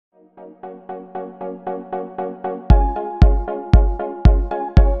Hey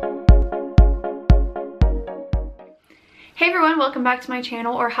everyone, welcome back to my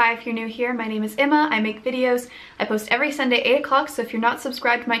channel, or hi if you're new here. My name is Emma. I make videos. I post every Sunday 8 o'clock, so if you're not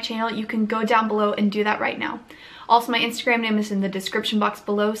subscribed to my channel, you can go down below and do that right now. Also, my Instagram name is in the description box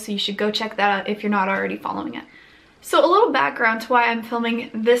below, so you should go check that out if you're not already following it. So a little background to why I'm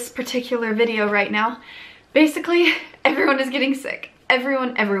filming this particular video right now. Basically, everyone is getting sick.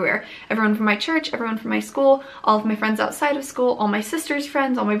 Everyone, everywhere. Everyone from my church, everyone from my school, all of my friends outside of school, all my sister's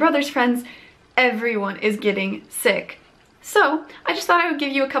friends, all my brother's friends. Everyone is getting sick. So I just thought I would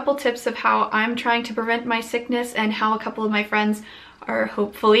give you a couple tips of how I'm trying to prevent my sickness and how a couple of my friends are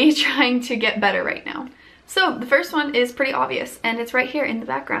hopefully trying to get better right now. So the first one is pretty obvious, and it's right here in the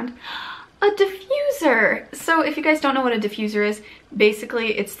background. A diffuser! So if you guys don't know what a diffuser is,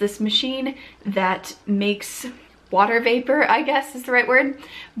 basically it's this machine that makes water vapor, I guess is the right word,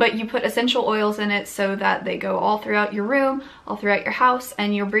 but you put essential oils in it so that they go all throughout your room, all throughout your house,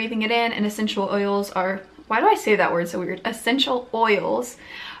 and you're breathing it in, and essential oils are, why do I say that word so weird? Essential oils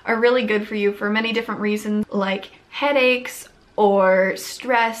are really good for you for many different reasons, like headaches or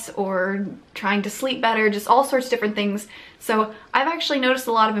stress or trying to sleep better, just all sorts of different things. So I've actually noticed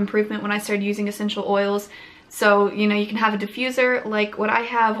a lot of improvement when I started using essential oils. So, you know, you can have a diffuser like what I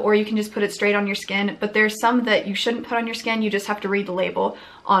have, or you can just put it straight on your skin, but there's some that you shouldn't put on your skin. You just have to read the label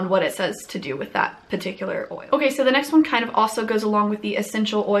on what it says to do with that particular oil. Okay, so the next one kind of also goes along with the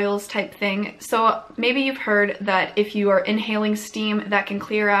essential oils type thing. So maybe you've heard that if you are inhaling steam, that can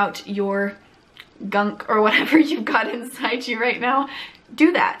clear out your gunk or whatever you've got inside you right now.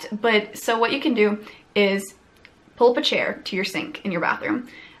 Do that. But so what you can do is pull up a chair to your sink in your bathroom,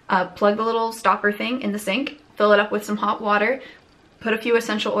 plug the little stopper thing in the sink, fill it up with some hot water, put a few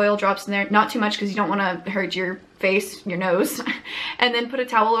essential oil drops in there, not too much because you don't want to hurt your face, your nose, and then put a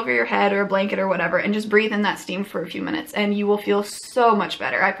towel over your head or a blanket or whatever and just breathe in that steam for a few minutes and you will feel so much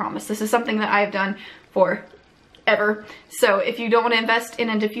better, I promise. This is something that I've done forever. So if you don't want to invest in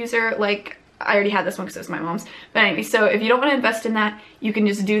a diffuser, like I already had this one because it was my mom's, but anyway, so if you don't want to invest in that, you can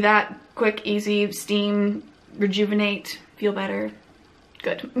just do that quick, easy, steam, rejuvenate, feel better,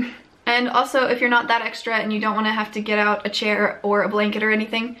 good. And also, if you're not that extra and you don't want to have to get out a chair or a blanket or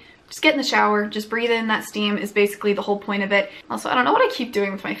anything, just get in the shower, just breathe in that steam is basically the whole point of it. Also, I don't know what I keep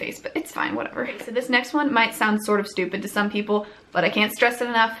doing with my face, but it's fine, whatever. So this next one might sound sort of stupid to some people, but I can't stress it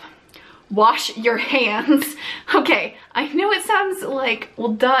enough. Wash your hands. Okay, I know it sounds like,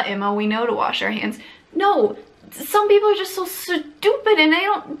 well duh Emma, we know to wash our hands. No, some people are just so stupid and they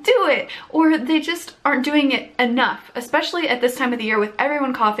don't do it, or they just aren't doing it enough, especially at this time of the year with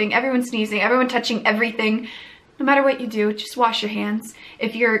everyone coughing, everyone sneezing, everyone touching everything. No matter what you do, just wash your hands.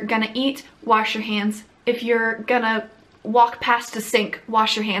 If you're gonna eat, wash your hands. If you're gonna walk past a sink,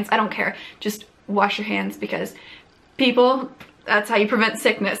 wash your hands. I don't care, just wash your hands, because people, that's how you prevent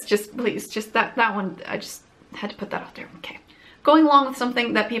sickness. Just please, just that one, I just had to put that out there. Okay. Going along with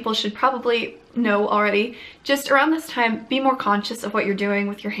something that people should probably know already, just around this time, be more conscious of what you're doing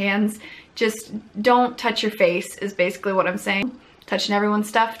with your hands. Just don't touch your face is basically what I'm saying. Touching everyone's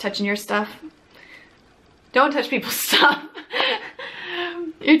stuff, touching your stuff. Don't touch people's stuff.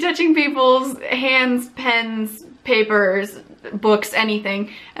 You're touching people's hands, pens, papers, books, anything,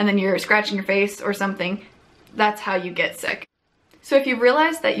 and then you're scratching your face or something. That's how you get sick. So if you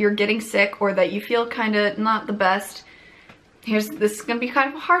realize that you're getting sick or that you feel kind of not the best, this is gonna be kind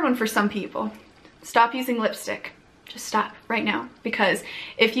of a hard one for some people. Stop using lipstick. Just stop right now, because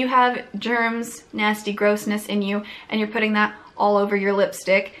if you have germs, nasty grossness in you and you're putting that all over your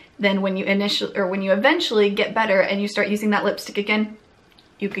lipstick, then when you eventually get better and you start using that lipstick again,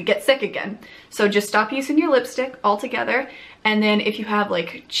 you could get sick again. So just stop using your lipstick altogether, and then if you have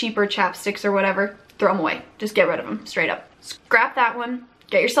like cheaper chapsticks or whatever, throw them away. Just get rid of them straight up. Scrap that one,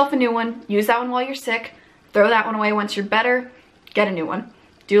 get yourself a new one, use that one while you're sick, throw that one away once you're better, get a new one.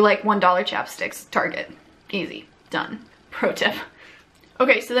 Do like $1 chapsticks, Target. Easy, done. Pro tip.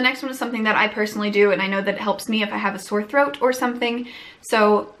 Okay, so the next one is something that I personally do, and I know that it helps me if I have a sore throat or something.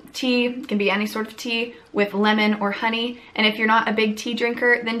 So tea can be any sort of tea with lemon or honey, and if you're not a big tea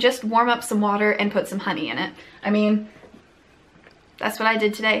drinker, then just warm up some water and put some honey in it. I mean, that's what I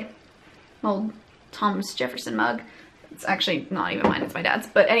did today. Old Thomas Jefferson mug. It's actually not even mine, it's my dad's.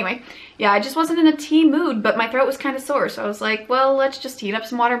 But anyway, yeah, I just wasn't in a tea mood, but my throat was kind of sore. So I was like, well, let's just heat up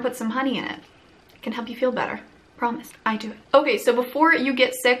some water and put some honey in it. It can help you feel better. Promise, I do it. Okay, so before you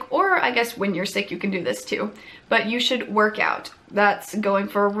get sick, or I guess when you're sick, you can do this too, but you should work out. That's going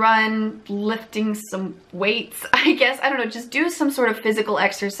for a run, lifting some weights, I guess. I don't know, just do some sort of physical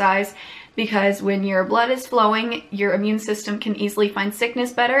exercise because when your blood is flowing, your immune system can easily find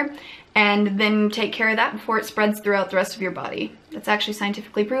sickness better and then take care of that before it spreads throughout the rest of your body. That's actually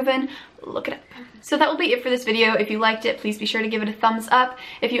scientifically proven. Look it up. So that will be it for this video. If you liked it, please be sure to give it a thumbs up.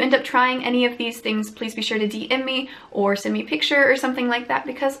 If you end up trying any of these things, please be sure to DM me or send me a picture or something like that,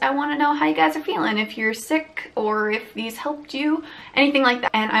 because I want to know how you guys are feeling, if you're sick or if these helped you, anything like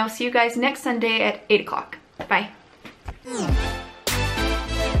that. And I will see you guys next Sunday at 8 o'clock. Bye.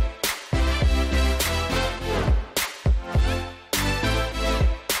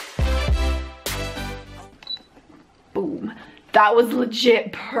 Boom. That was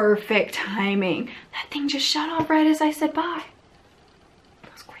legit perfect timing. That thing just shut off right as I said bye.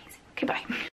 That was crazy. Okay, bye.